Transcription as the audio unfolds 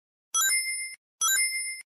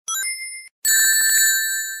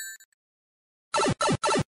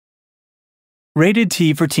Rated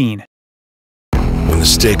T for teen. When the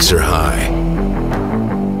stakes are high,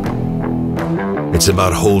 it's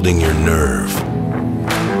about holding your nerve,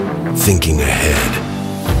 thinking ahead,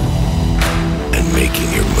 and making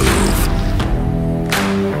your move.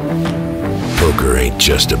 Poker ain't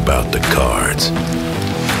just about the cards.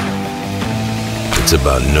 It's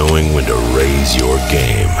about knowing when to raise your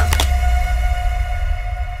game.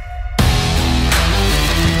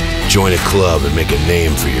 Join a club and make a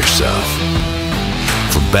name for yourself.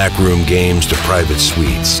 From backroom games to private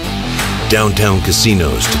suites, downtown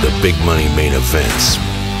casinos to the big money main events.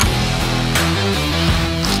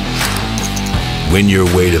 Win your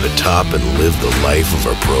way to the top and live the life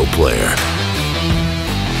of a pro player.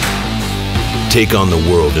 Take on the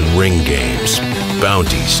world in ring games,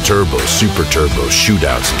 bounties, turbo, super turbo,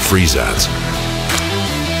 shootouts, and freeze-outs.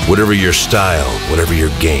 Whatever your style, whatever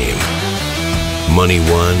your game, money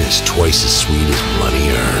won is twice as sweet as money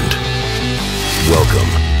earned. Welcome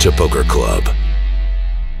to Poker Club.